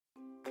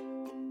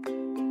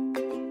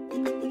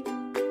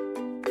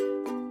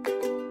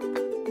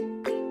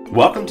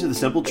Welcome to the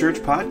Simple Church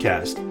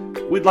Podcast.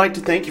 We'd like to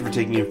thank you for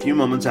taking a few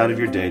moments out of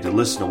your day to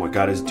listen to what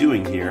God is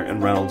doing here in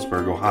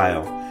Reynoldsburg,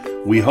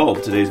 Ohio. We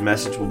hope today's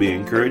message will be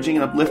encouraging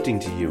and uplifting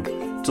to you.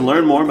 To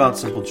learn more about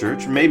Simple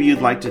Church, or maybe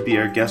you'd like to be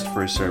our guest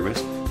for a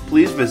service,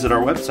 please visit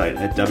our website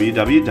at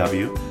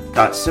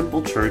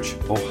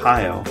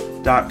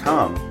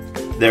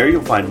www.simplechurchohio.com. There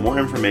you'll find more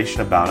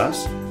information about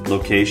us,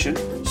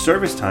 location,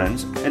 service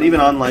times, and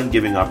even online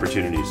giving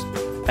opportunities.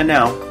 And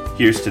now,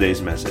 here's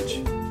today's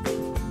message.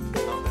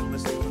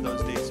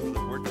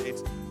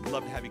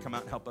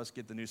 Help us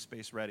get the new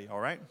space ready, all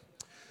right?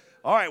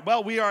 All right,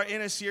 well, we are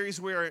in a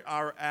series. We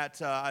are at,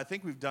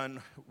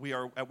 we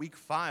are at week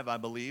 5, I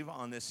believe,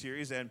 on this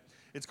series, and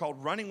it's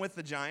called Running with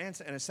the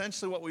Giants, and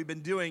essentially what we've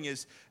been doing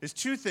is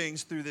two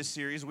things through this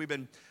series. We've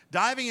been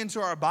diving into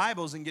our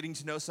Bibles and getting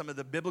to know some of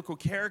the biblical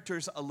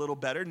characters a little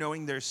better,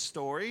 knowing their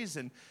stories,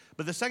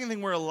 but the second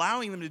thing we're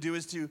allowing them to do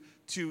is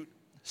to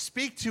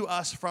speak to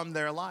us from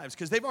their lives,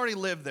 because they've already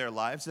lived their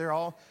lives. They're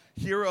all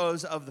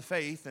heroes of the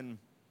faith, and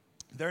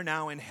they're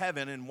now in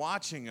heaven and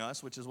watching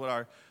us, which is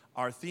what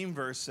our theme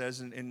verse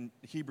says in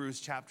Hebrews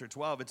chapter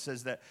 12. It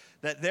says that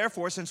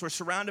therefore, since we're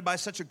surrounded by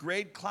such a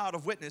great cloud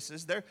of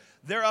witnesses,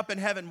 they're up in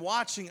heaven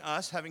watching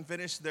us, having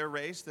finished their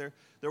race. They're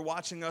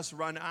watching us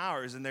run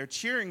ours, and they're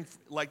cheering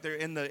like they're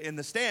in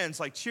the stands,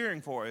 like cheering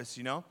for us,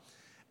 you know.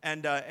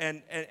 And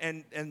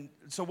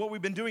so what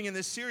we've been doing in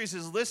this series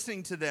is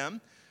listening to them.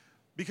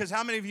 Because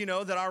how many of you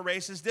know that our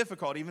race is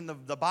difficult? Even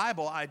the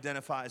Bible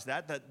identifies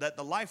that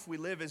the life we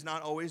live is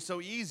not always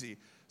so easy.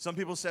 Some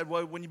people said,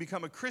 well, when you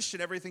become a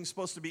Christian, everything's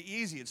supposed to be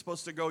easy. It's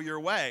supposed to go your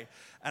way.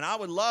 And I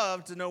would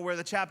love to know where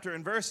the chapter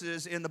and verse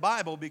is in the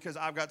Bible, because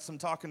I've got some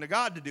talking to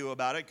God to do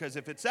about it, because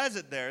if it says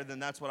it there, then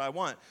that's what I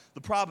want.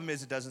 The problem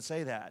is it doesn't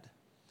say that.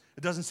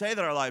 It doesn't say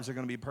that our lives are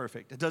going to be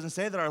perfect. It doesn't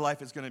say that our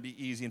life is going to be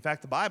easy. In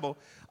fact, the Bible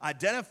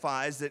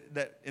identifies that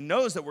it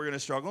knows that we're going to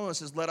struggle, and it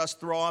says, let us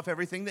throw off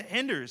everything that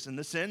hinders and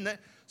the sin that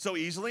so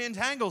easily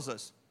entangles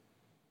us.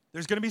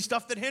 There's going to be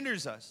stuff that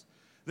hinders us.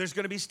 There's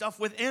going to be stuff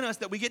within us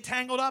that we get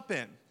tangled up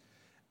in.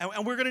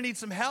 And we're going to need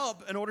some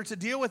help in order to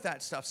deal with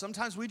that stuff.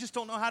 Sometimes we just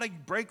don't know how to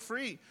break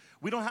free.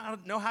 We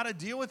don't know how to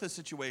deal with a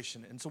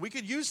situation. And so we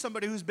could use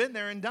somebody who's been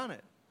there and done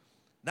it.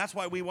 That's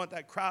why we want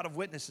that crowd of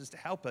witnesses to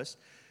help us,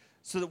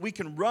 so that we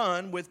can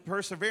run with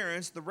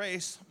perseverance the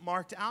race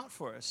marked out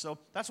for us. So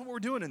that's what we're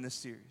doing in this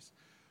series.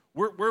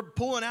 We're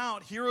pulling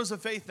out heroes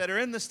of faith that are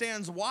in the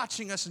stands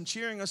watching us and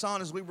cheering us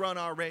on as we run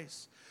our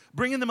race,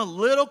 bringing them a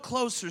little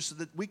closer so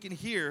that we can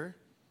hear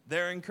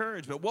their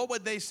encouragement. What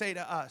would they say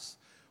to us?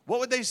 What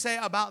would they say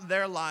about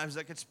their lives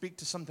that could speak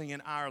to something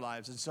in our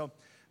lives? And so,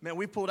 man,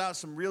 we pulled out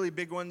some really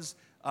big ones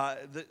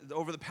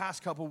over the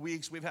past couple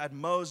weeks. We've had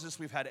Moses,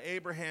 we've had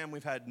Abraham,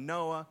 we've had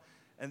Noah.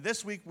 And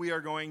this week we are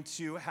going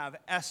to have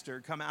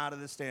Esther come out of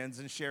the stands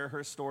and share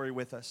her story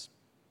with us.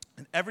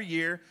 And every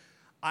year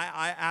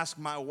I ask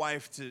my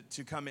wife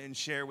to come and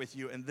share with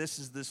you. And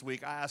this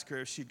week I asked her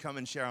if she'd come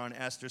and share on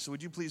Esther. So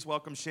would you please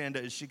welcome Shanda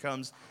as she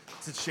comes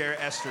to share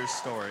Esther's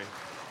story.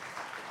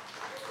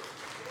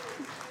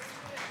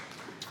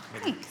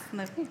 Thanks.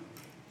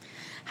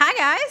 Hi,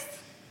 guys.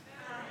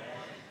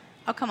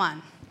 Oh, come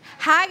on.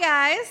 Hi,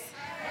 guys.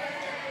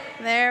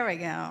 There we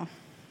go.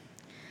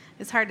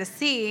 It's hard to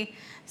see,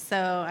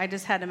 so I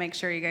just had to make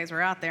sure you guys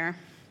were out there.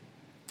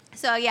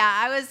 So, yeah,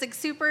 I was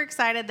super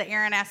excited that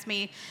Aaron asked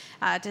me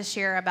to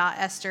share about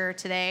Esther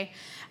today.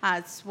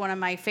 It's one of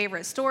my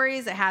favorite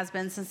stories. It has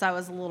been since I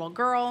was a little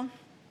girl.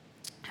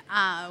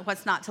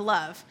 What's not to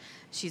love?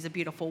 She's a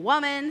beautiful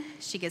woman.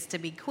 She gets to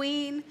be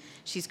queen.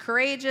 She's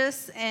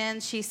courageous,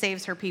 and she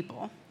saves her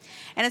people.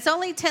 And it's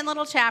only 10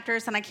 little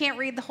chapters, and I can't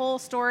read the whole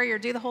story or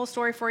do the whole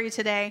story for you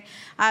today.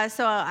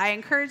 So I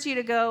encourage you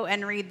to go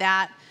and read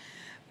that.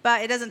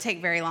 But it doesn't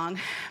take very long.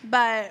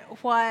 But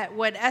what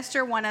would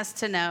Esther want us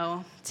to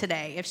know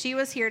today? If she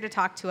was here to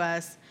talk to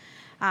us,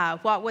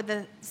 what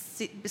would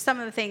some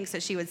of the things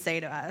that she would say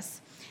to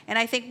us? And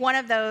I think one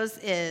of those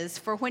is,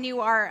 for when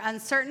you are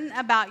uncertain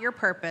about your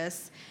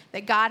purpose,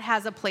 that God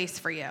has a place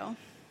for you.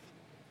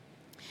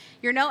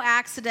 You're no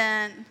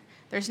accident.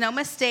 There's no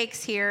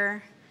mistakes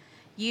here.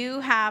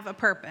 You have a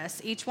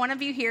purpose. Each one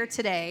of you here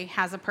today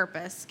has a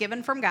purpose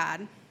given from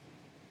God.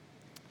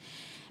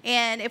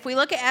 And if we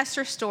look at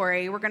Esther's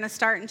story, we're going to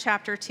start in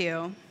chapter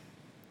 2.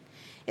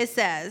 It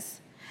says,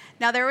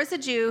 now there was a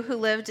Jew who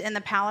lived in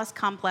the palace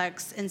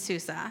complex in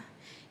Susa.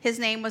 His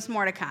name was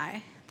Mordecai,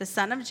 the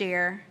son of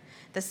Jair,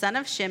 the son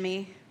of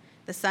Shimei,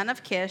 the son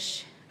of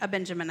Kish, a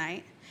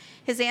Benjaminite.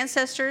 His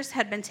ancestors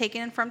had been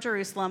taken from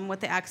Jerusalem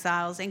with the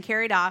exiles and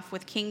carried off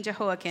with King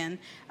Jehoiakim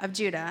of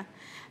Judah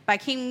by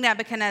King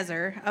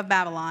Nebuchadnezzar of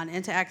Babylon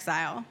into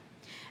exile.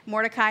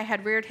 Mordecai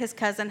had reared his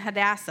cousin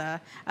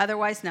Hadassah,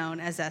 otherwise known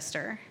as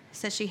Esther,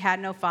 since she had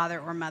no father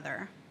or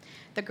mother.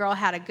 The girl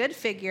had a good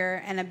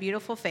figure and a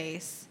beautiful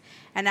face,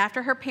 and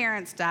after her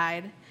parents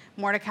died,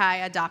 Mordecai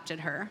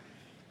adopted her.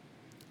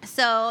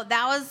 So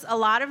that was a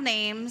lot of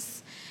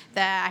names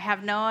that I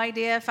have no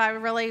idea if I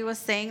really was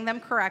saying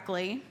them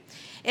correctly.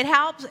 It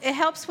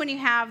helps when you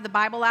have the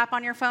Bible app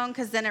on your phone,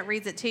 because then it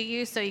reads it to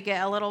you, so you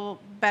get a little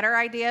better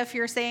idea if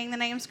you're saying the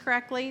names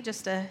correctly,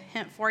 just a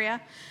hint for you.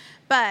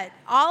 But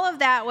all of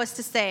that was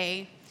to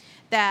say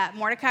that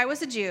Mordecai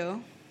was a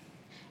Jew,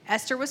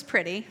 Esther was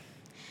pretty,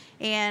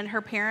 and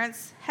her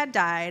parents had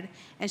died,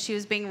 and she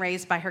was being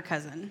raised by her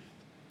cousin.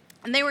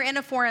 And they were in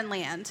a foreign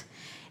land.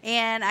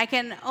 And I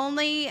can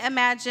only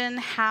imagine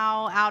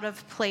how out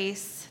of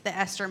place that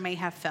Esther may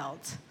have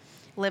felt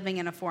living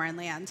in a foreign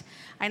land.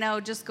 I know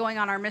just going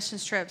on our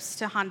missions trips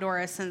to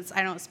Honduras, since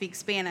I don't speak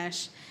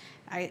Spanish,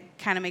 it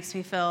kind of makes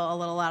me feel a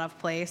little out of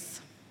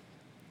place.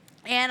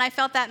 And I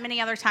felt that many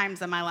other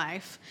times in my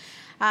life.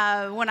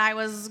 When I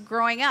was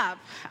growing up,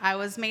 I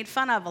was made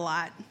fun of a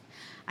lot.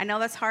 I know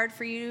that's hard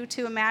for you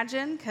to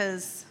imagine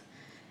because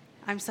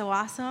I'm so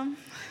awesome,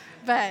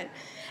 but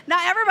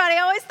not everybody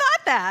always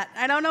thought that.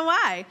 I don't know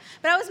why.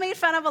 But I was made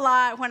fun of a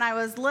lot when I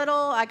was little.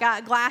 I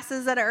got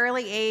glasses at an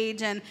early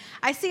age, and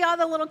I see all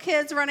the little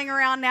kids running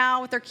around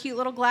now with their cute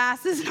little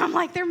glasses, and I'm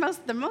like, they're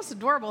the most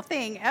adorable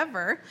thing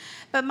ever.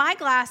 But my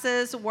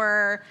glasses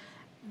were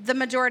the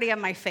majority of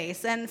my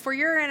face, and for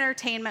your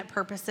entertainment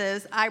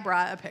purposes, I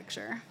brought a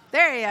picture.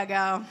 There you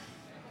go.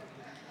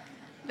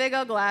 Big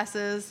old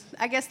glasses.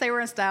 I guess they were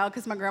in style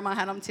because my grandma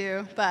had them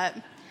too,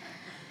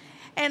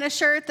 and a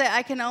shirt that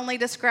I can only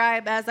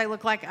describe as I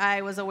look like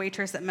I was a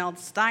waitress at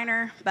Mel's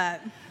Diner, but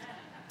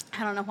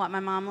I don't know what my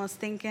mom was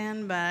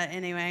thinking, but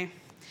anyway.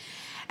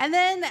 And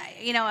then,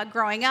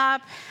 growing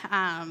up,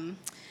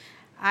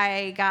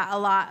 I got a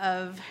lot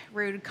of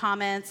rude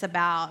comments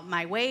about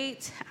my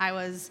weight. I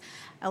was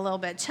a little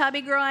bit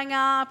chubby growing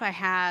up.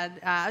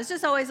 I was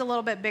just always a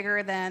little bit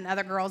bigger than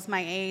other girls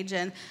my age,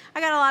 and I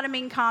got a lot of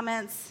mean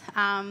comments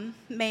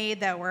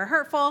made that were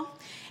hurtful.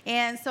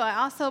 And so I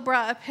also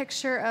brought a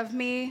picture of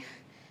me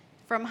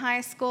from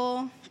high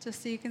school,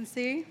 just so you can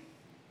see.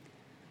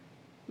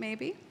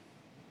 Maybe.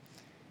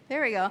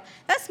 There we go.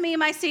 That's me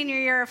my senior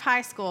year of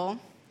high school.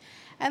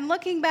 And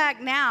looking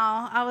back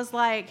now, I was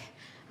like,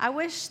 I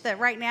wish that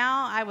right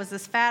now I was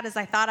as fat as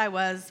I thought I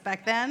was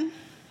back then.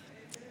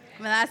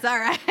 But that's all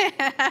right.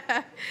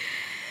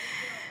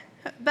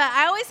 But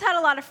I always had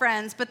a lot of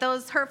friends, but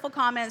those hurtful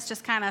comments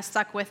just kind of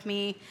stuck with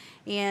me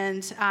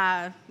and,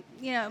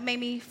 made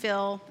me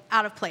feel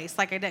out of place,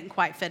 like I didn't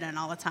quite fit in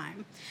all the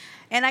time.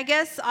 And I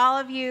guess all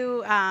of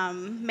you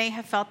may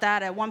have felt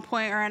that at one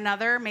point or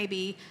another,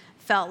 maybe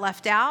felt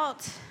left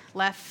out,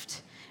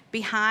 left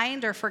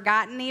behind, or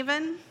forgotten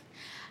even.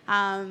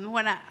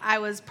 When I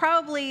was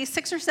probably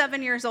 6 or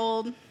 7 years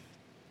old,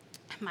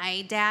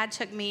 my dad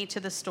took me to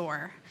the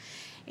store.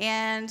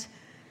 And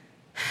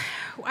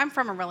I'm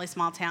from a really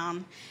small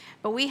town,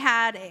 but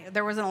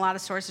there wasn't a lot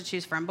of stores to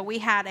choose from, but we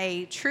had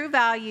a True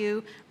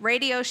Value,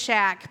 Radio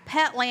Shack,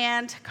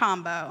 Petland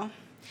combo.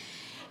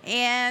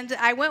 And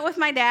I went with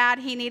my dad.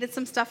 He needed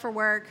some stuff for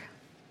work.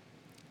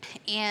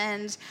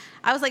 And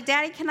I was like,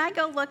 Daddy, can I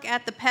go look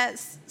at the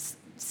pet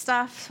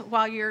stuff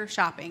while you're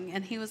shopping?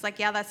 And he was like,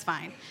 yeah, that's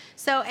fine.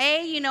 So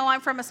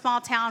I'm from a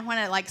small town. When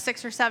at like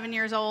 6 or 7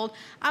 years old,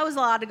 I was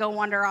allowed to go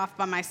wander off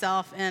by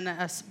myself in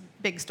a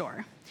big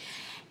store.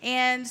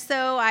 And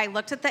so I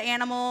looked at the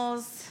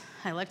animals.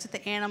 I got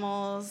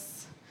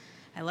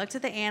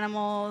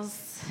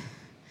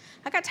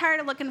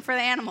tired of looking for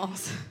the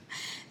animals.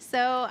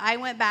 So I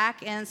went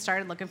back and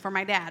started looking for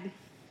my dad,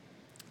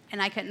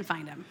 and I couldn't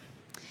find him.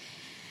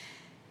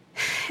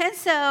 And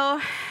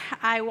so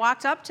I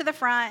walked up to the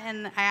front,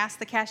 and I asked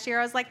the cashier,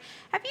 I was like,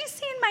 have you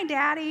seen my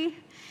daddy?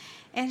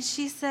 And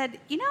she said,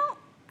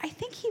 I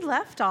think he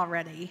left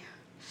already.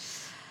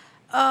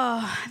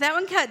 Oh, that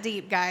one cut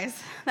deep,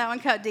 guys. That one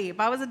cut deep.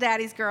 I was a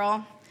daddy's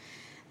girl.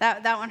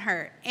 That one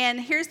hurt.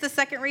 And here's the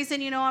second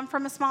reason I'm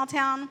from a small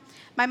town.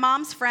 My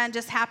mom's friend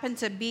just happened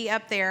to be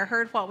up there,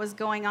 heard what was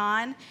going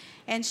on,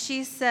 and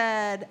she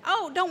said,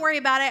 oh, don't worry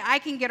about it. I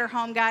can get her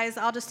home, guys.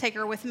 I'll just take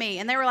her with me.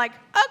 And they were like,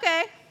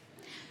 okay,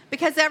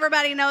 because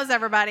everybody knows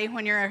everybody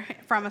when you're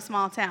from a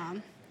small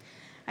town.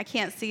 I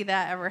can't see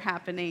that ever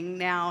happening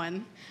now,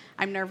 and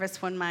I'm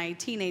nervous when my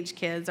teenage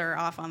kids are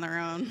off on their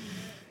own.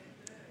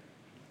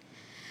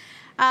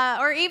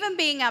 Or even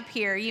being up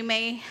here, you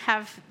may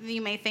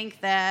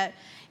think that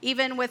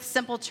even with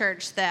Simple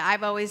Church that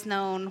I've always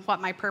known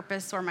what my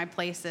purpose or my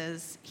place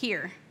is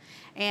here.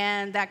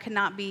 And that could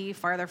not be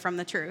farther from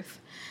the truth.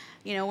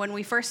 When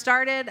we first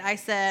started, I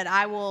said,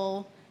 I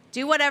will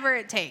do whatever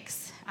it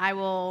takes.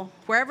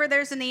 Wherever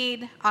there's a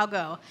need, I'll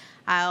go.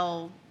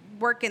 I'll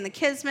work in the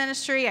kids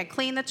ministry. I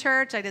clean the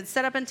church. I did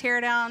set up and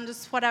tear down,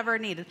 just whatever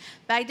needed.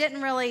 But I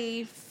didn't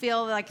really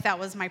feel like that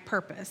was my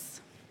purpose.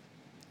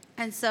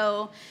 And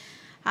so,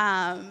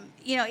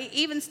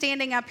 even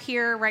standing up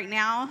here right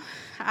now,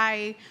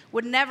 I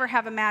would never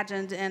have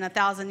imagined in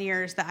 1,000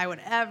 years that I would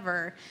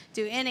ever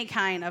do any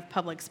kind of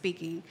public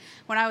speaking.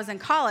 When I was in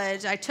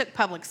college, I took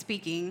public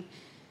speaking.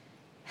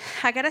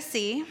 I got a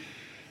C,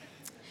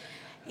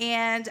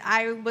 and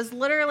I was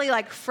literally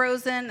like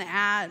frozen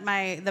at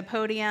the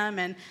podium,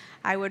 and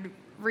I would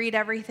read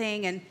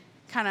everything, and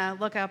kind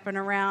of look up and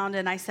around,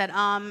 and I said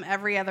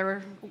every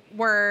other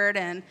word,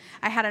 and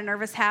I had a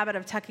nervous habit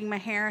of tucking my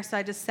hair, so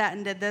I just sat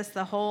and did this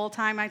the whole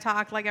time I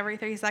talked, like every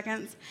 3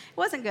 seconds. It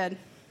wasn't good.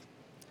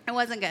 It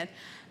wasn't good.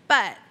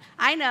 But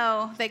I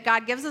know that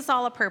God gives us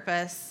all a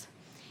purpose,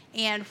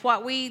 and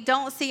what we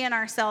don't see in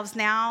ourselves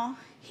now,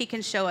 he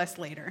can show us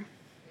later.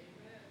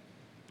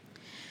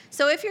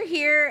 So if you're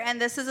here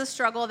and this is a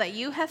struggle that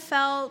you have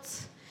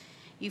felt,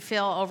 you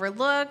feel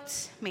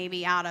overlooked,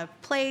 maybe out of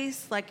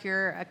place, like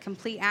you're a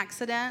complete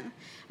accident,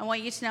 I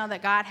want you to know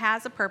that God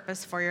has a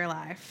purpose for your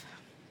life.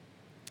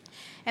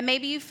 And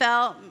maybe you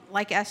felt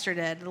like Esther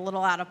did, a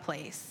little out of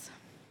place.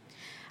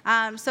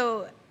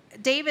 So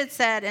David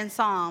said in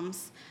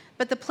Psalms,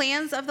 "But the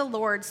plans of the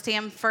Lord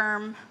stand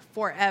firm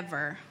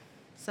forever."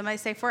 Somebody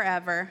say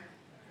forever.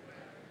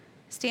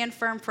 Stand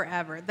firm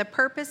forever. The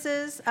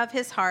purposes of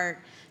his heart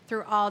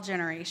through all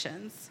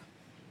generations.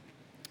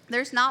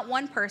 There's not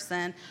one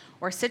person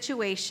or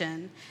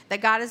situation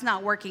that God is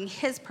not working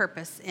his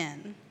purpose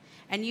in,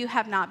 and you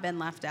have not been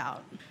left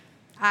out.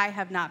 I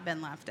have not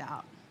been left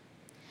out.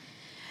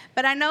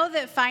 But I know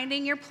that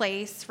finding your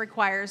place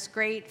requires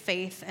great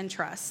faith and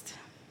trust.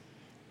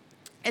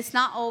 It's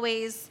not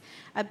always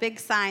a big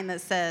sign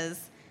that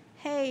says,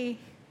 "Hey,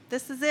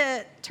 this is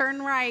it,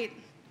 turn right."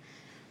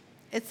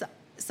 It's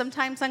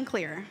sometimes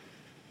unclear.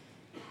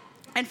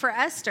 And for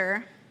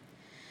Esther,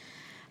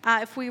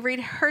 if we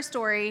read her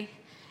story,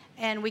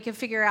 and we can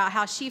figure out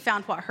how she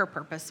found what her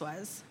purpose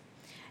was.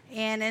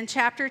 And in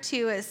chapter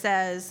 2, it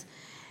says,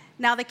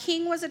 "Now the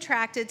king was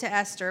attracted to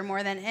Esther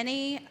more than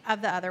any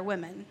of the other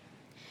women,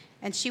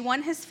 and she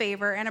won his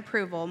favor and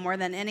approval more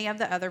than any of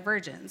the other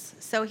virgins.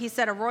 So he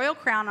set a royal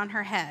crown on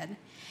her head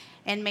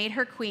and made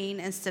her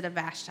queen instead of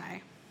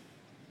Vashti."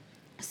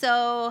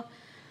 So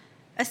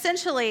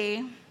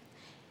essentially,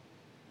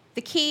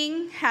 the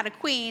king had a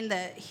queen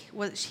that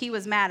he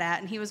was mad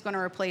at, and he was going to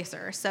replace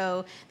her.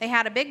 So they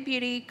had a big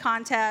beauty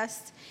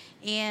contest,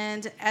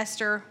 and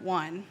Esther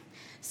won.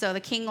 So the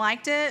king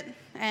liked it,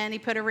 and he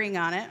put a ring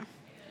on it.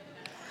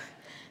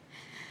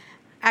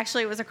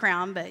 Actually, it was a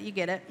crown, but you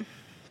get it.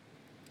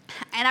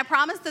 And I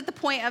promise that the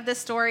point of this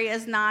story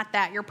is not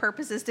that your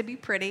purpose is to be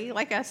pretty,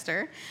 like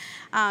Esther.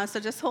 So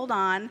just hold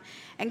on.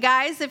 And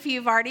guys, if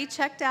you've already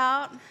checked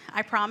out,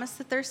 I promise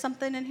that there's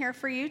something in here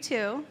for you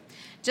too.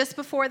 Just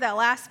before that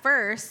last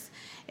verse,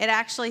 it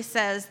actually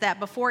says that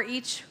before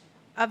each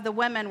of the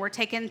women were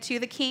taken to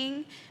the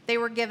king, they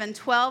were given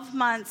 12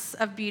 months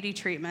of beauty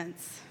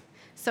treatments.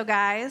 So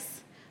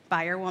guys,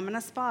 buy your woman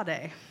a spa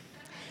day.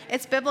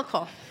 It's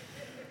biblical.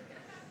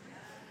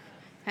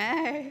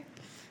 Hey.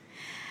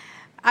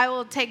 I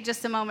will take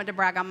just a moment to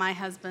brag on my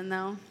husband,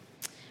 though,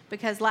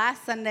 because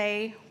last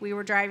Sunday we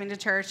were driving to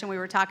church and we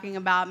were talking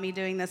about me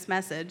doing this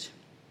message.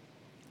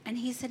 And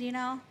he said,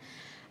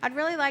 "I'd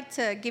really like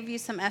to give you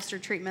some Esther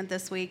treatment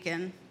this week,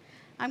 and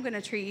I'm going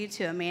to treat you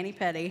to a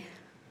mani-pedi."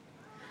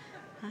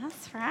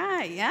 That's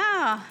right,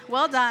 yeah.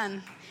 Well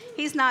done.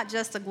 He's not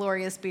just a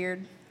glorious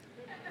beard.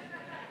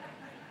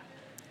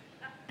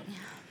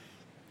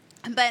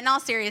 But in all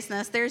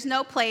seriousness, there's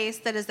no place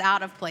that is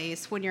out of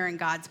place when you're in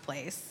God's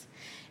place.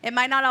 It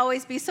might not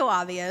always be so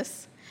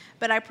obvious,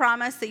 but I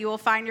promise that you will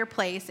find your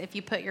place if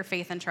you put your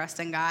faith and trust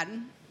in God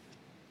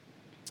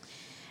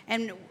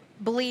and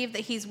believe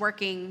that he's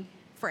working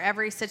for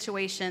every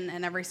situation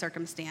and every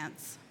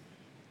circumstance.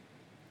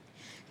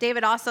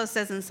 David also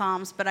says in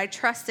Psalms, "But I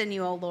trust in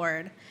you, O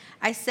Lord.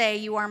 I say,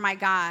 you are my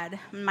God.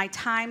 My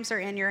times are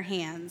in your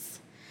hands."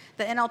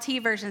 The NLT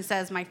version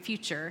says, "My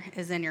future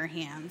is in your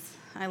hands."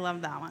 I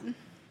love that one.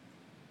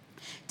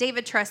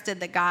 David trusted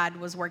that God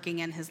was working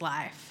in his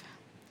life.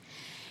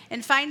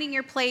 And finding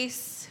your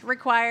place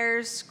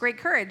requires great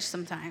courage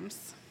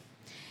sometimes.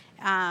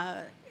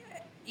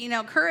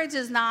 Courage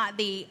is not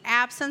the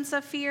absence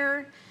of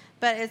fear,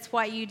 but it's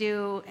what you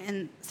do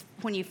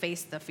when you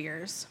face the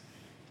fears.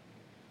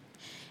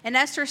 In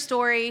Esther's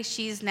story,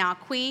 she's now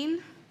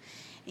queen,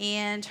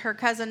 and her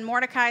cousin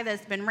Mordecai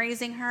that's been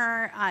raising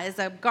her is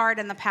a guard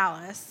in the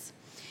palace.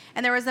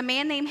 And there was a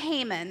man named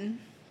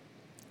Haman,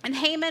 and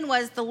Haman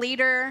was the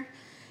leader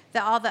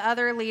that all the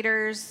other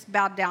leaders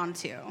bowed down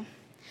to.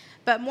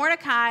 But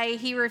Mordecai,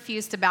 he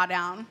refused to bow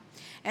down.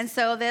 And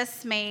so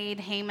this made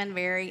Haman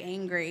very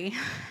angry.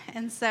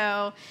 And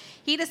so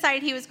he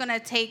decided he was going to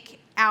take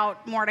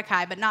out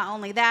Mordecai. But not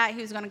only that,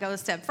 he was going to go a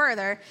step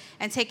further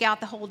and take out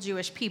the whole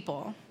Jewish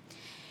people.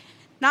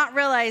 Not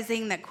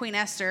realizing that Queen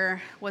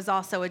Esther was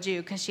also a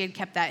Jew because she had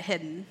kept that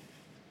hidden.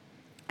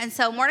 And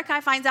so Mordecai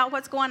finds out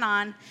what's going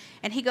on,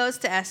 and he goes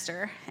to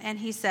Esther, and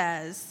he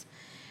says,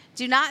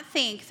 "Do not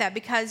think that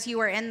because you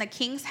are in the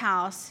king's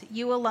house,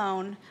 you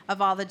alone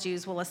of all the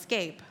Jews will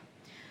escape.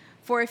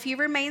 For if you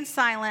remain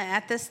silent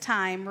at this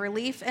time,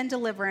 relief and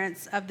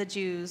deliverance of the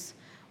Jews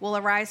will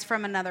arise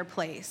from another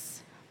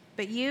place.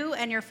 But you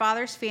and your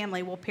father's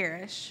family will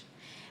perish.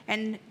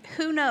 And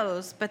who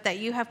knows but that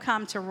you have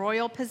come to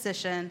royal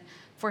position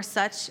for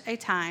such a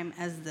time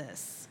as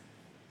this."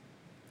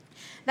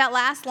 That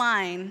last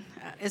line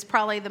is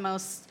probably the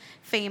most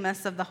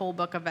famous of the whole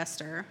book of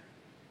Esther.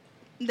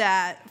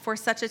 That for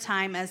such a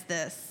time as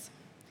this.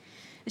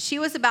 She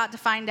was about to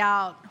find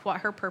out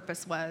what her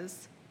purpose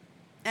was,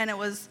 and it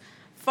was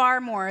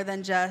far more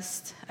than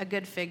just a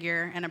good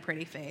figure and a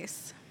pretty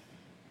face.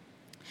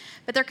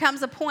 But there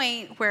comes a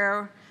point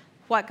where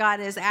what God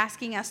is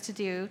asking us to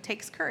do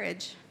takes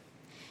courage,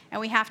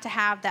 and we have to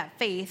have that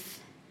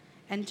faith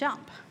and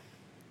jump.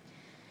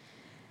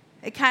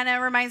 It kind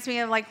of reminds me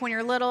of like when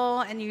you're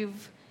little and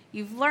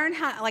you've learned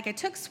how, like I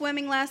took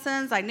swimming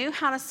lessons, I knew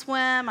how to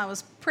swim, I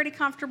was pretty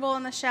comfortable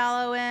in the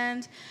shallow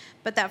end,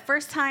 but that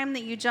first time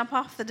that you jump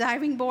off the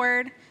diving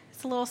board,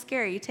 it's a little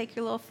scary. You take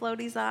your little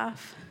floaties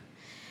off.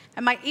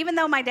 And even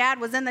though my dad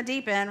was in the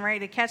deep end ready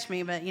to catch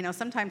me, but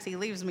sometimes he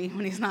leaves me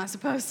when he's not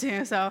supposed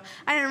to, so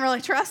I didn't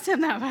really trust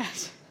him that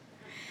much.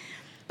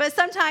 But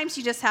sometimes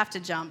you just have to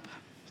jump.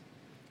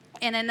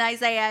 And in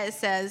Isaiah it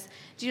says,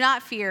 "Do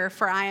not fear,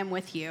 for I am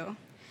with you.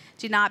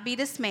 Do not be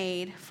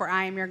dismayed, for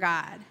I am your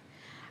God.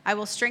 I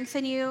will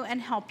strengthen you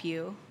and help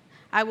you.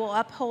 I will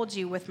uphold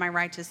you with my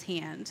righteous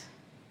hand."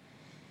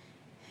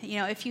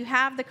 If you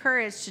have the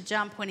courage to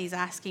jump when he's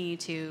asking you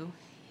to,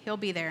 he'll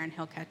be there and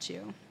he'll catch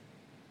you.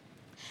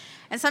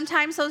 And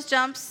sometimes those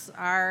jumps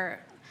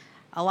are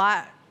a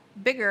lot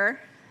bigger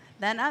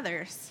than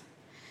others.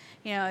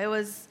 It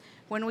was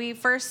when we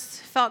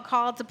first felt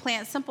called to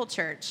plant Simple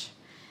Church.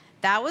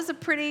 That was a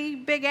pretty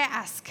big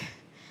ask.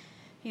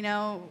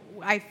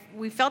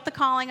 We felt the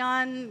calling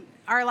on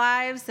our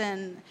lives,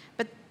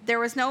 but there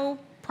was no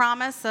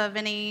promise of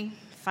any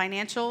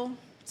financial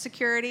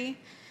security.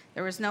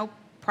 There was no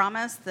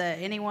promise that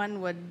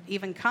anyone would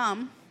even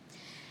come,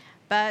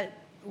 but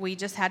we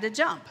just had to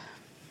jump.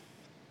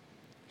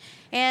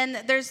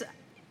 And there's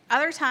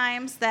other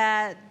times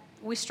that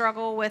we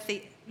struggle with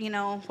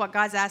what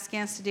God's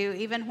asking us to do,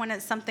 even when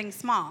it's something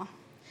small.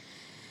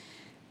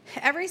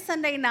 Every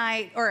Sunday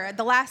night, or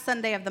the last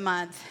Sunday of the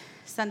month,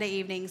 Sunday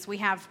evenings, we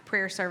have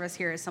prayer service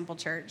here at Simple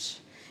Church.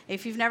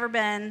 If you've never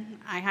been,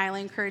 I highly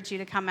encourage you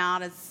to come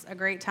out. It's a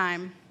great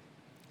time.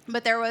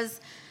 But there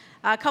was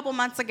a couple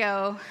months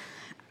ago,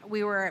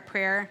 we were at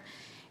prayer,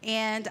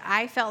 and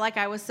I felt like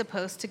I was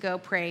supposed to go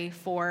pray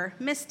for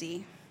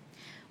Misty.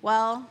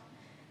 Well,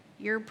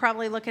 you're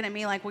probably looking at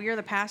me like, well, you're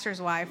the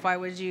pastor's wife. Why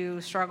would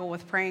you struggle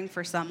with praying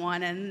for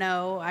someone? And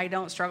no, I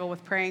don't struggle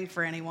with praying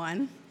for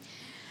anyone.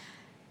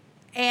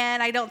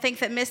 And I don't think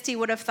that Misty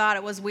would have thought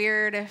it was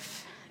weird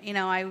if,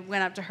 I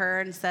went up to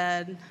her and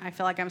said, I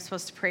feel like I'm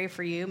supposed to pray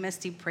for you.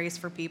 Misty prays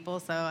for people,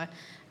 so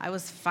I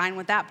was fine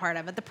with that part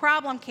of it. The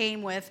problem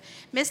came with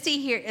Misty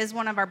here is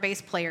one of our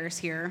bass players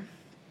here,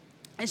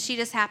 and she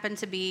just happened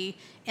to be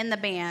in the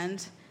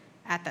band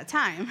at that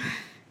time.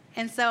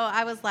 And so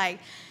I was like,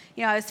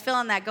 I was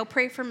feeling that, go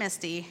pray for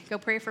Misty, go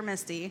pray for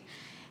Misty.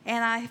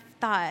 And I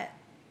thought,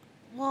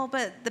 well,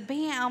 but the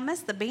band, I'll mess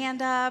the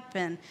band up,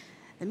 and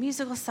the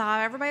music will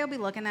stop. Everybody will be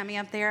looking at me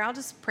up there. I'll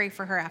just pray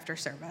for her after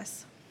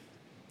service.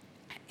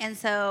 And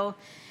so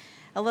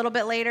a little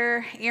bit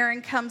later,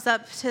 Aaron comes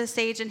up to the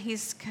stage, and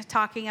he's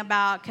talking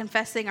about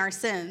confessing our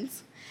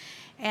sins.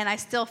 And I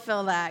still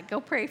feel that.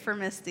 Go pray for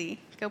Misty.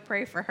 Go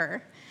pray for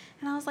her.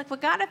 And I was like, well,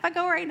 God, if I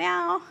go right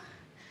now,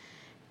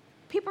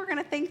 people are going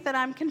to think that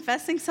I'm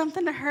confessing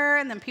something to her,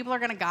 and then people are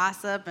going to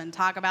gossip and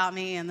talk about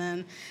me, and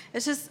then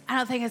it's just, I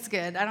don't think it's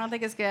good.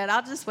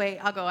 I'll just wait.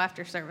 I'll go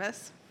after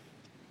service.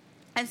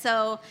 And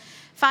so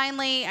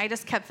finally, I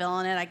just kept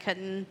feeling it. I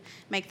couldn't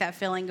make that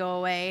feeling go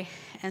away.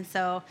 And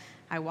so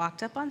I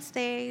walked up on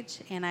stage,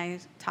 and I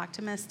talked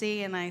to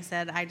Misty, and I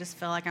said, I just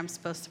feel like I'm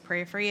supposed to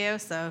pray for you,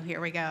 so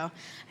here we go.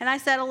 And I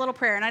said a little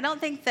prayer, and I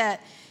don't think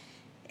that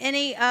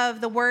any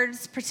of the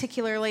words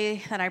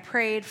particularly that I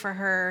prayed for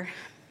her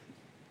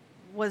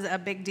was a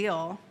big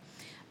deal.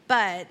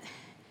 But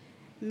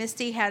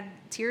Misty had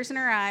tears in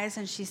her eyes,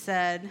 and she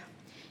said,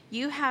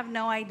 you have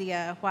no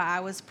idea what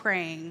I was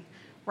praying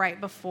right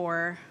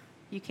before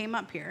you came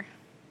up here.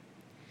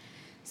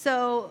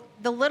 So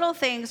the little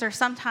things are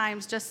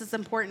sometimes just as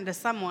important to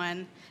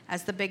someone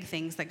as the big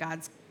things that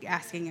God's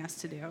asking us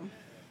to do.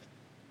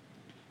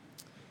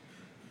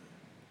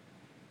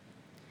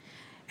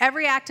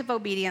 Every act of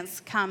obedience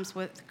comes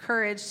with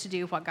courage to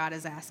do what God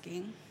is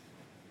asking.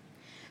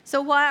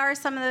 So what are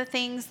some of the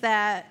things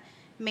that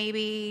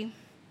maybe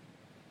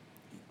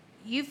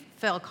you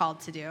feel called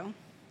to do?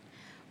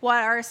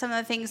 What are some of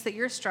the things that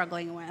you're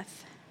struggling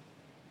with?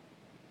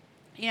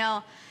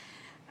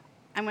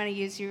 I'm going to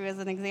use you as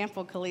an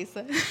example,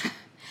 Kalisa.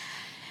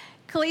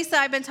 Kalisa,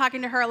 I've been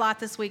talking to her a lot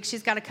this week.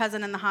 She's got a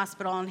cousin in the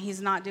hospital, and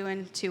he's not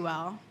doing too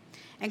well.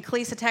 And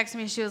Kalisa texted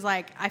me. She was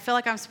like, I feel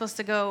like I'm supposed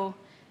to go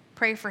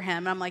pray for him.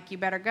 And I'm like, you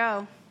better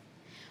go.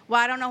 Well,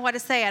 I don't know what to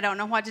say. I don't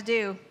know what to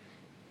do.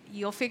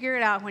 You'll figure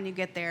it out when you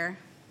get there.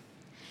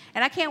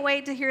 And I can't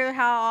wait to hear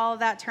how all of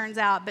that turns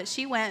out. But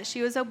she went.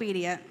 She was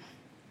obedient.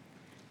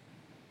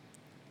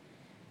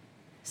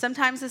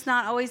 Sometimes it's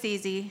not always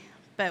easy,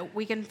 but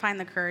we can find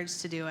the courage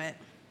to do it.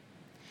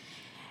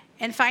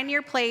 And finding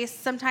your place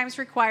sometimes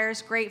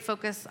requires great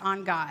focus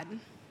on God.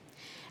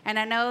 And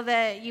I know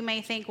that you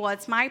may think, well,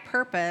 it's my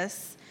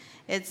purpose.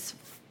 It's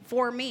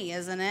for me,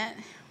 isn't it?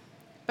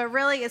 But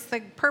really, it's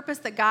the purpose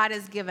that God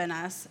has given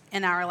us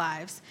in our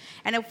lives.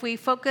 And if we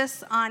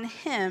focus on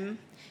Him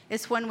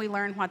It's when we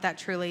learn what that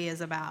truly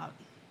is about.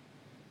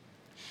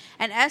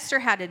 And Esther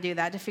had to do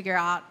that to figure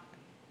out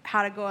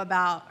how to go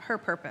about her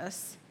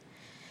purpose.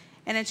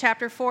 And in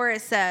chapter 4,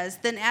 it says,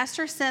 Then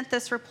Esther sent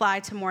this reply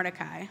to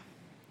Mordecai.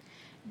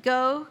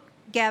 Go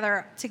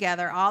gather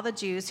together all the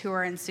Jews who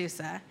are in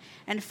Susa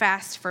and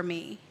fast for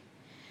me.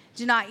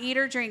 Do not eat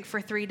or drink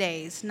for 3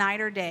 days,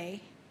 night or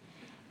day.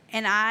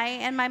 And I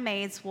and my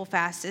maids will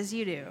fast as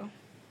you do.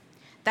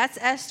 That's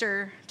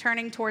Esther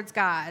turning towards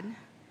God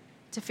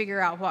to figure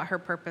out what her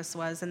purpose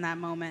was in that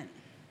moment.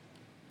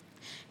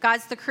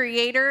 God's the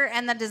creator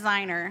and the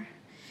designer.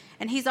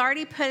 And he's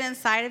already put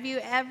inside of you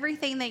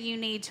everything that you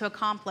need to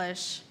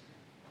accomplish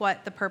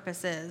what the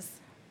purpose is.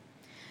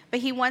 But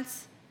he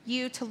wants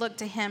you to look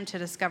to him to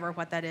discover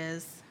what that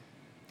is.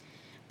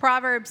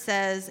 Proverbs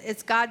says,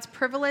 it's God's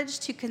privilege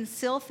to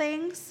conceal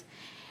things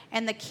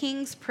and the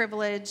king's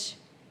privilege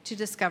to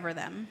discover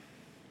them.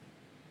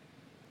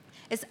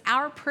 It's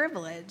our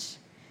privilege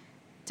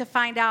to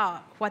find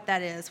out what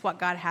that is, what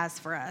God has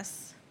for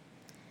us.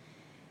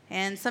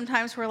 And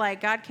sometimes we're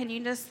like, God, can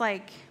you just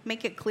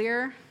make it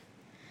clear?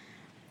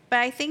 But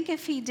I think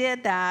if he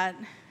did that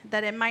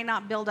it might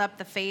not build up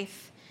the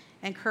faith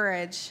and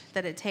courage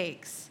that it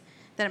takes,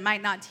 that it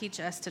might not teach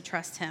us to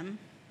trust him.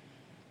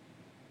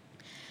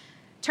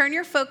 Turn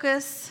your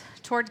focus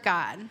toward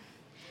God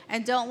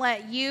and don't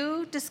let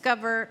you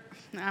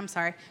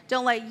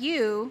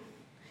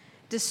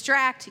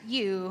distract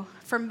you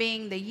from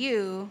being the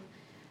you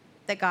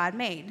that God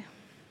made.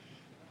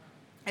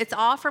 It's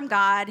all from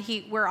God.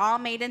 We're all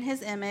made in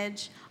his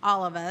image,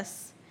 all of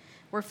us.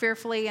 We're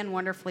fearfully and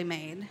wonderfully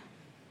made.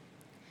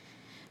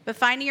 But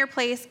finding your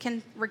place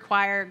can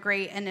require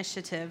great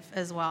initiative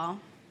as well.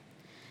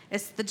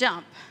 It's the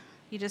jump.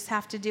 You just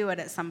have to do it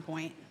at some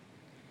point.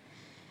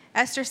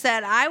 Esther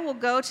said, I will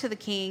go to the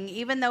king,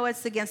 even though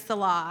it's against the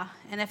law.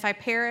 And if I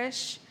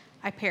perish,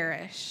 I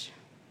perish.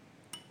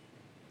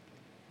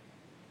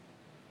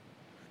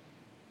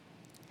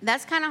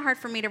 That's kind of hard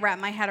for me to wrap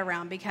my head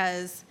around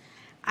because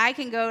I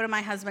can go to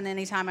my husband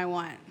anytime I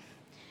want.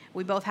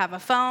 We both have a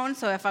phone,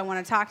 so if I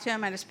want to talk to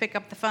him, I just pick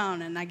up the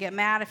phone, and I get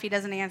mad if he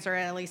doesn't answer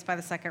it at least by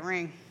the second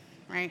ring,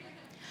 right?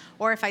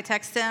 Or if I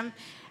text him,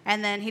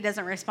 and then he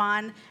doesn't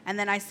respond, and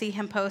then I see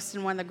him post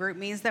in one of the group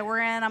meetings that we're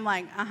in, I'm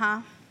like,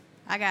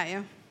 I got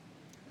you.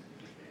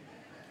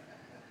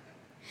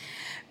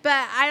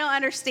 But I don't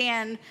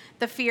understand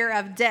the fear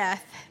of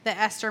death that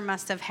Esther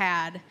must have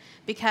had,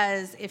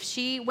 because if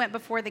she went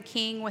before the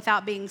king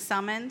without being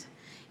summoned,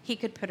 he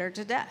could put her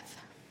to death.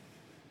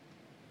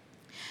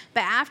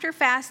 But after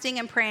fasting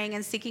and praying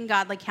and seeking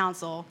godly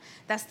counsel,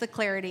 that's the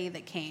clarity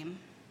that came.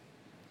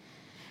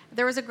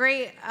 There was a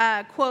great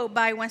quote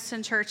by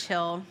Winston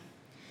Churchill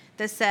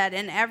that said,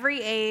 in every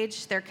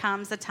age there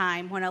comes a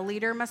time when a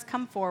leader must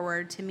come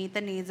forward to meet the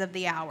needs of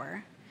the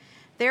hour.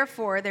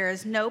 Therefore, there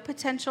is no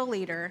potential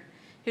leader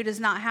who does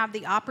not have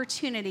the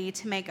opportunity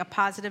to make a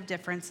positive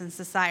difference in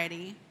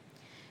society.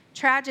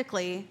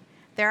 Tragically,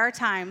 there are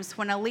times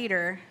when a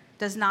leader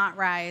does not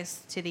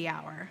rise to the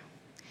hour.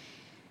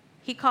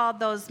 He called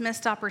those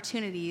missed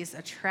opportunities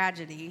a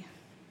tragedy.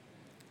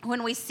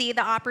 When we see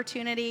the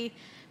opportunity,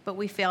 but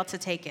we fail to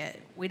take it,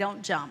 we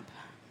don't jump.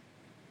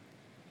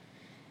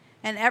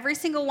 And every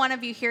single one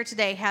of you here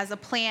today has a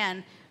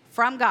plan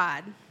from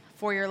God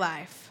for your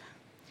life.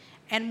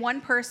 And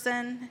one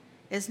person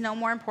is no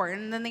more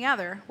important than the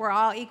other. We're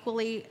all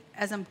equally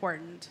as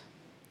important.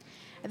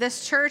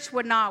 This church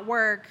would not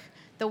work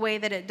the way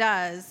that it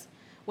does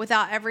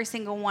without every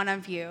single one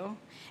of you.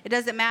 It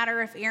doesn't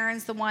matter if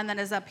Aaron's the one that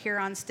is up here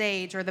on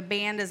stage or the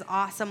band is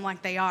awesome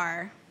like they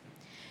are.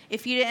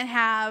 If you didn't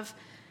have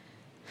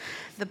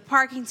the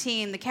parking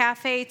team, the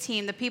cafe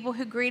team, the people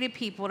who greeted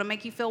people to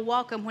make you feel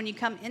welcome when you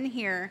come in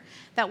here,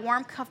 that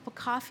warm cup of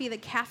coffee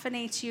that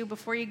caffeinates you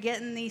before you get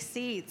in these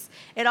seats,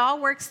 it all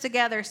works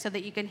together so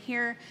that you can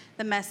hear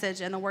the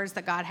message and the words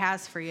that God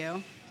has for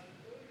you.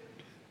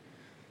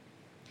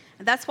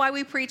 And that's why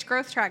we preach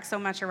Growth Track so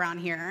much around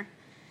here.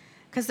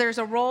 Because there's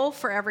a role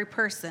for every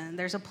person.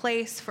 There's a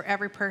place for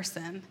every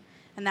person.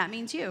 And that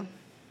means you.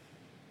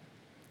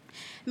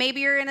 Maybe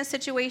you're in a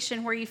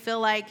situation where you feel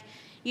like,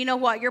 you know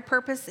what your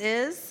purpose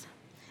is,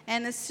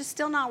 and it's just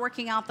still not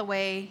working out the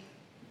way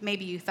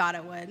maybe you thought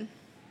it would.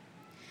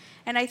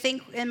 And I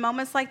think in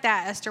moments like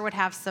that, Esther would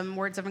have some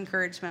words of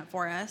encouragement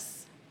for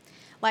us.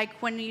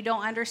 Like when you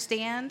don't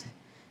understand,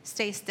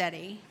 stay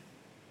steady.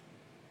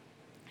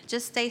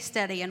 Just stay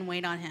steady and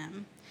wait on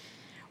him.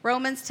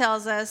 Romans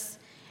tells us,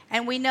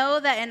 and we know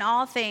that in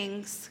all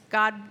things,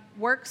 God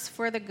works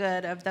for the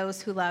good of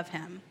those who love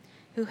him,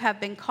 who have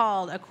been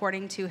called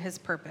according to his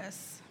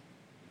purpose.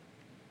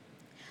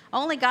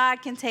 Only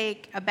God can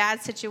take a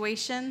bad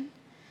situation,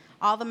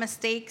 all the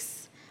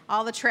mistakes,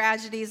 all the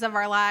tragedies of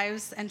our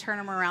lives, and turn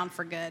them around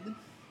for good.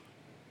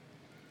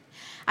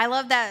 I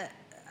love that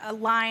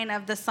line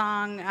of the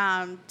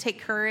song, Take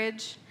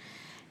Courage.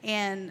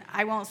 And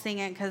I won't sing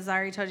it because I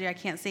already told you I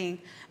can't sing.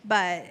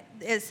 But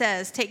it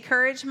says, take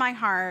courage, my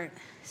heart.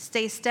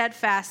 Stay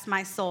steadfast,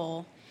 my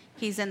soul.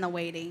 He's in the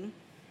waiting.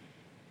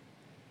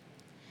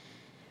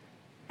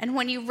 And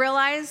when you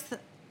realize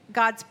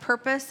God's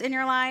purpose in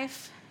your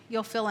life,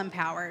 you'll feel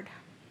empowered.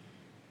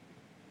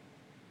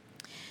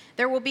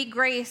 There will be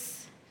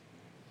grace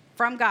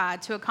from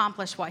God to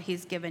accomplish what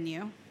he's given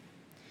you.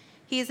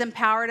 He's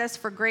empowered us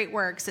for great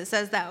works. It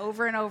says that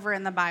over and over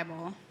in the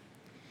Bible.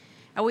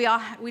 And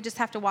we just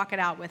have to walk it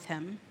out with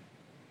him.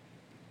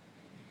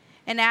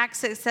 In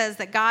Acts, it says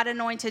that God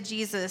anointed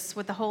Jesus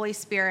with the Holy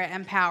Spirit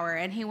and power,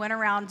 and he went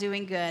around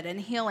doing good and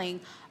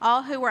healing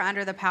all who were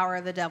under the power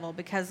of the devil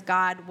because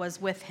God was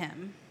with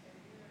him.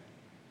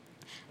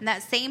 And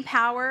that same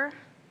power,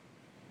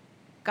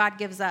 God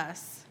gives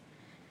us.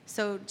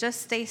 So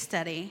just stay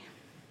steady.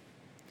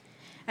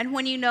 And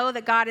when you know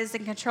that God is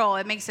in control,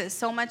 it makes it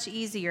so much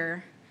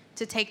easier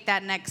to take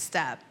that next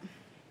step.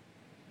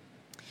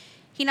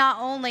 He not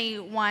only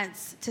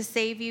wants to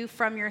save you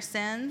from your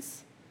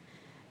sins,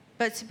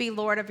 but to be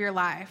Lord of your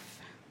life.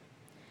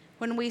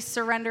 When we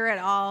surrender it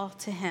all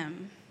to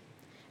him,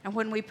 and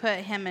when we put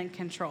him in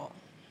control.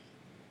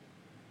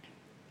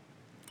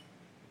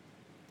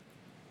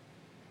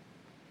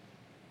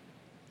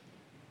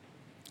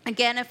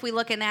 Again, if we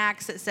look in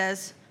Acts, it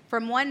says,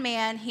 from one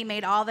man he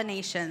made all the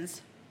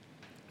nations,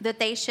 that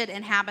they should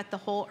inhabit the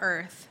whole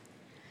earth.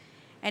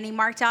 And he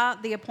marked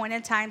out the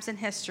appointed times in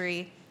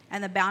history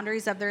and the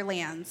boundaries of their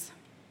lands.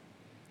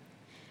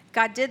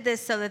 God did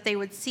this so that they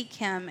would seek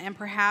him and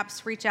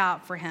perhaps reach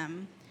out for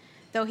him,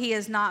 though he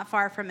is not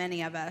far from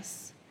any of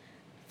us.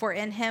 For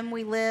in him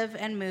we live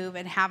and move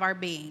and have our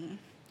being.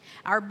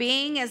 Our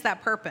being is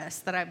that purpose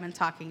that I've been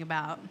talking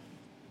about.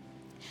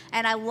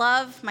 And I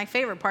love, my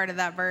favorite part of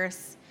that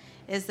verse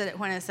is that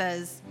when it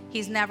says,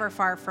 he's never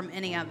far from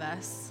any of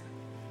us.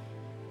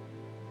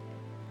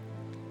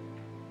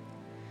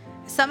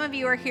 Some of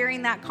you are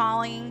hearing that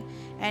calling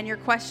and you're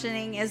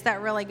questioning, is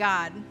that really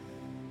God?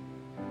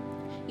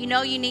 You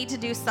know you need to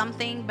do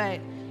something, but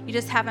you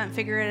just haven't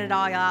figured it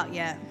all out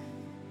yet.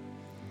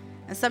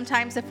 And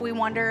sometimes if we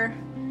wonder,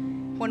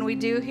 when we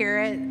do hear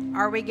it,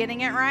 are we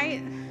getting it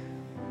right?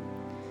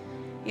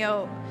 You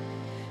know,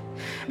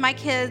 my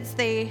kids,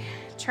 they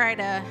try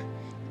to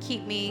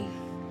keep me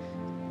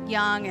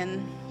young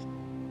and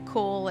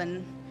cool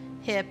and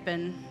hip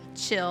and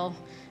chill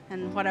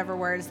and whatever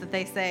words that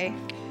they say.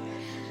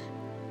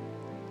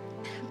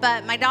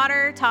 But my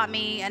daughter taught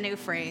me a new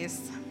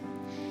phrase,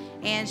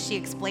 and she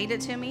explained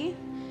it to me.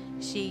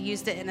 She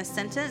used it in a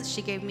sentence.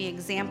 She gave me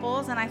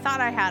examples, and I thought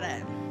I had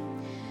it.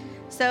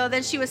 So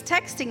then she was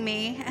texting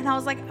me, and I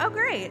was like, oh,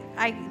 great.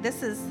 I'm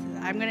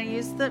going to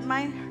use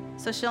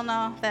so she'll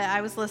know that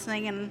I was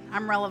listening and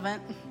I'm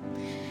relevant.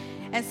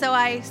 And so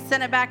I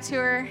sent it back to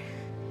her,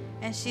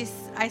 and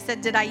I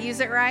said, did I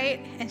use it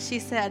right? And she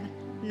said,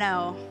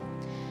 no,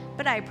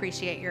 but I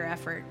appreciate your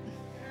effort.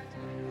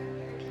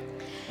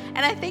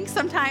 And I think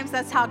sometimes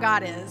that's how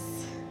God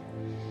is.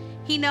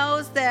 He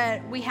knows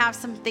that we have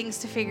some things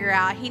to figure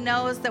out. He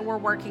knows that we're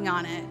working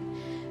on it,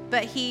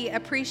 but he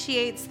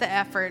appreciates the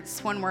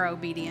efforts when we're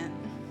obedient.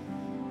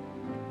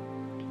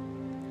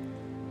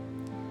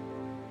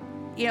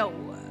 You know,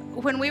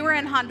 when we were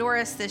in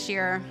Honduras this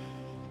year,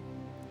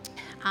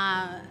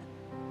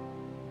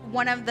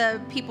 one of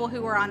the people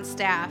who were on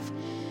staff,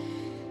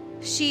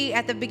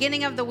 at the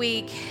beginning of the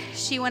week,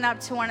 she went up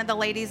to one of the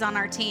ladies on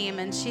our team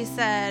and she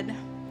said,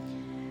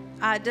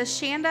 does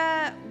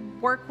Shanda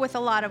work with a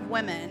lot of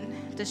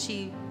women? Does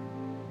she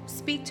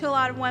speak to a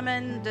lot of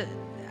women?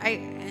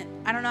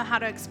 I don't know how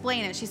to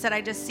explain it. She said, I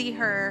just see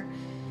her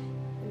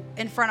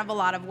in front of a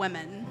lot of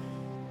women.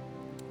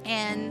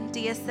 And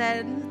Dia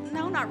said,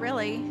 no, not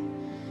really.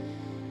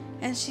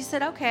 And she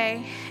said,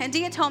 okay. And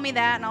Dia told me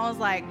that, and I was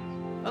like,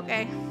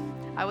 okay.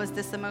 I was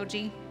this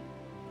emoji.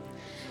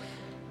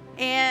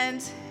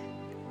 And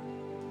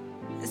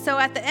so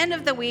at the end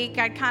of the week,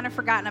 I'd kind of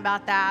forgotten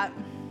about that.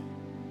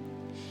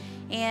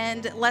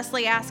 And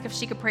Leslie asked if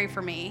she could pray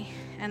for me.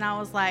 And I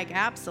was like,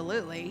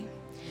 absolutely.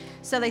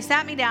 So they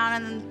sat me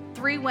down, and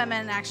 3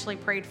 women actually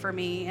prayed for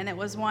me. And it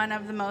was one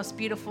of the most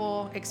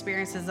beautiful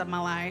experiences of my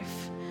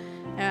life.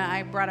 And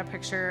I brought a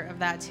picture of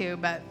that too.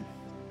 But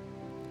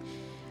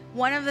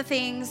one of the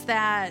things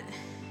that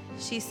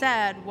she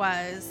said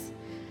was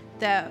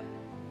that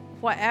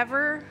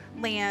whatever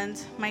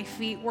land my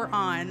feet were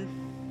on,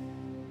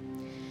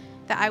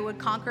 that I would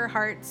conquer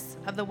hearts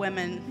of the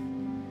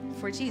women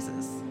for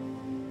Jesus.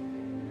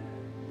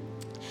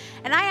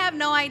 And I have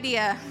no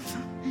idea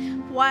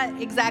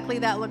what exactly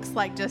that looks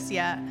like just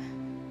yet.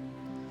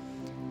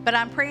 But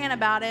I'm praying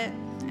about it,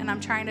 and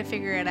I'm trying to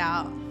figure it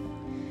out.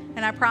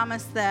 And I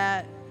promise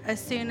that as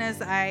soon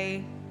as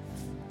I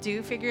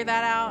do figure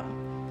that out,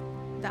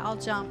 that I'll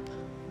jump.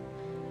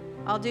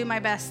 I'll do my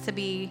best to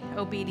be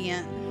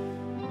obedient.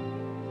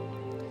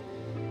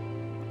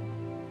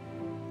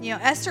 You know,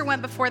 Esther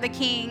went before the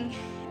king,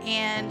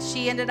 and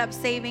she ended up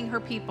saving her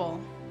people.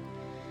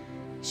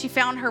 She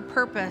found her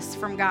purpose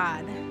from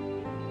God.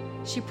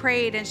 She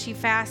prayed and she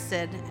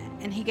fasted,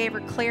 and he gave her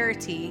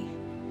clarity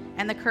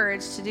and the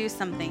courage to do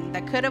something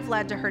that could have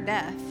led to her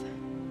death.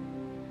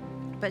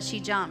 But she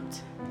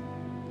jumped.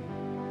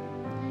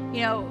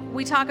 You know,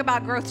 we talk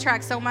about growth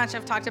track so much.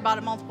 I've talked about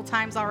it multiple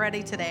times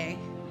already today.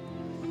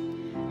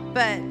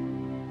 But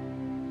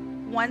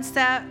one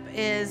step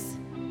is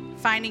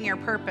finding your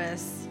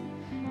purpose.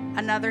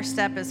 Another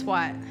step is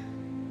what?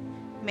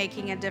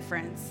 Making a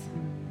difference.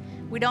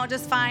 We don't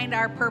just find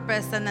our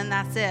purpose and then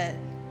that's it.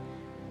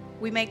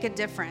 We make a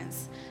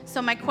difference.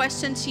 So my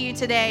question to you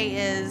today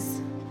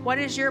is, what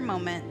is your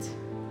moment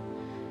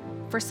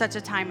for such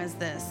a time as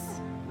this?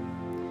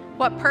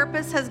 What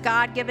purpose has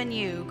God given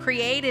you,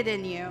 created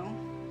in you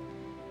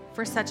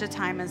for such a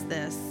time as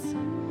this?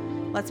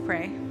 Let's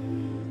pray.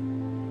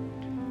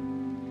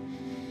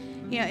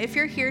 If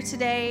you're here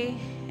today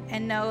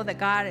and know that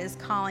God is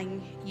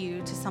calling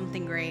you to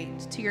something great,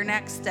 to your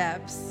next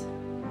steps,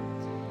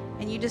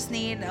 and you just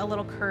need a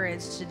little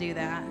courage to do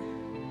that,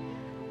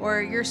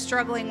 or you're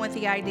struggling with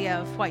the idea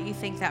of what you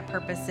think that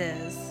purpose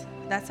is,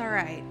 that's all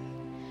right.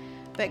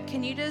 But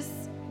can you just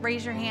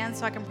raise your hand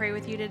so I can pray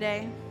with you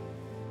today?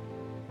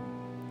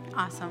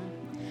 Awesome.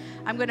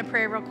 I'm going to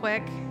pray real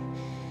quick.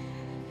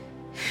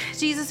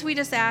 Jesus, we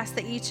just ask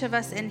that each of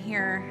us in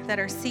here that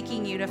are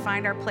seeking you to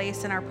find our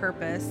place and our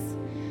purpose,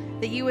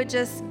 that you would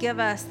just give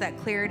us that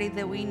clarity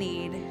that we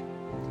need,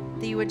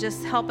 that you would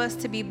just help us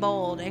to be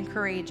bold and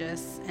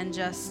courageous and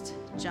just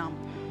jump.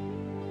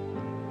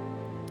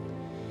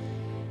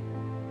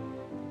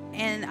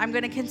 And I'm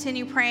going to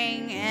continue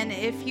praying, and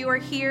if you are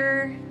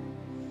here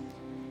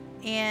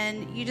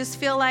and you just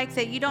feel like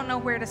that you don't know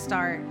where to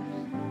start,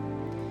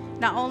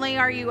 not only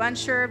are you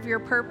unsure of your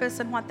purpose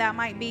and what that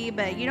might be,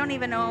 but you don't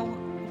even know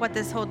what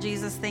this whole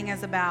Jesus thing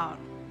is about,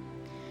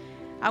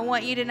 I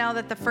want you to know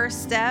that the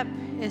first step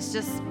is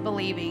just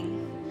believing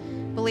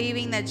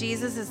that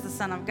Jesus is the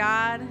Son of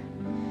God,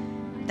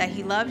 that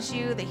he loves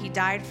you, that he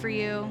died for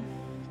you.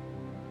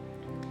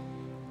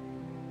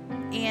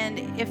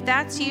 And if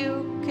that's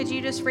you, could you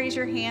just raise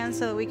your hand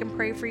so that we can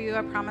pray for you?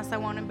 I promise I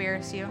won't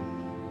embarrass you.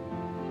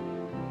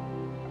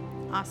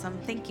 Awesome.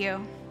 Thank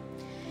you.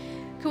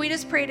 Can we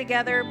just pray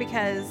together,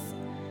 because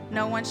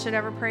no one should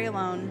ever pray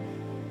alone?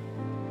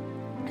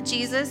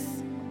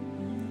 Jesus,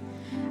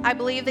 I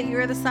believe that you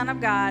are the Son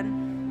of God,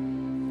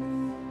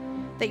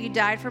 that you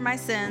died for my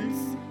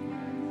sins,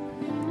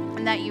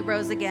 and that you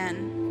rose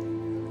again.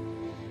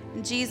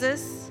 And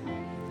Jesus,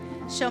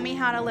 show me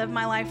how to live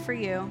my life for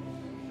you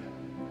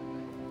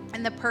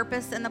and the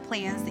purpose and the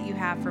plans that you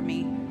have for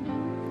me.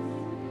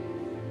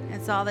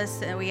 It's all this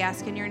that we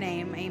ask in your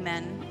name.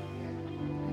 Amen.